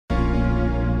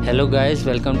Hello guys,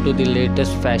 welcome to the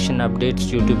latest fashion updates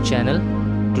YouTube channel.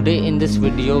 Today in this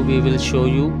video we will show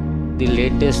you the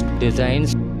latest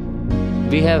designs.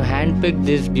 We have handpicked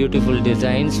these beautiful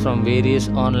designs from various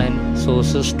online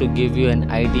sources to give you an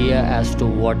idea as to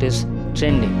what is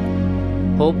trending.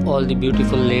 Hope all the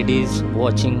beautiful ladies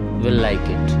watching will like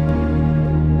it.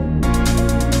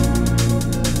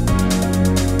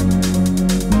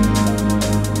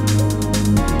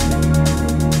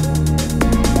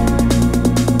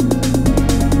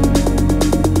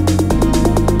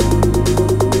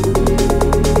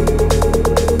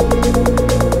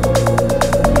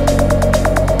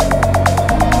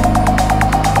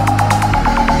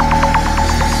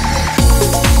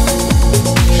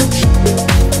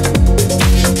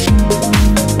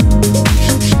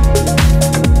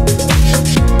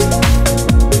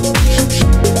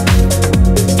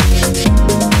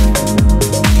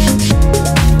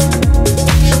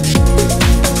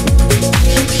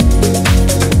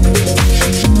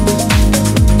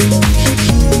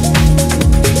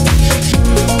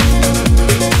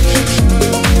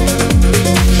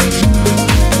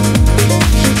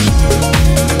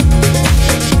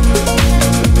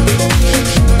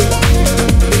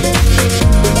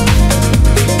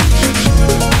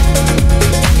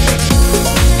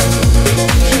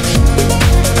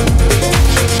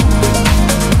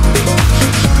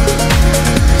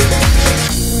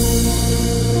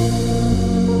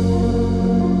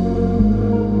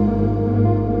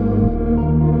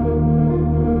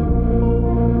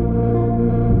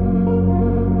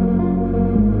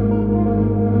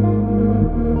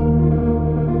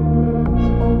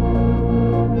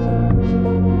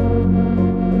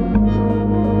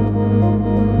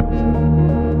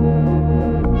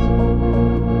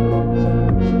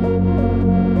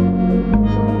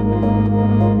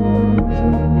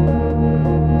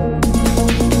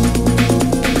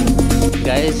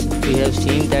 Guys, we have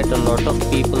seen that a lot of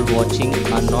people watching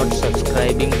are not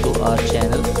subscribing to our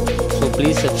channel, so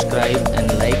please subscribe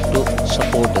and like to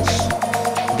support us.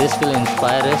 This will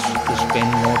inspire us to spend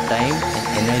more time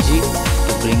and energy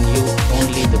to bring you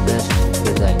only the best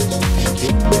designs.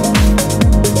 Thank you.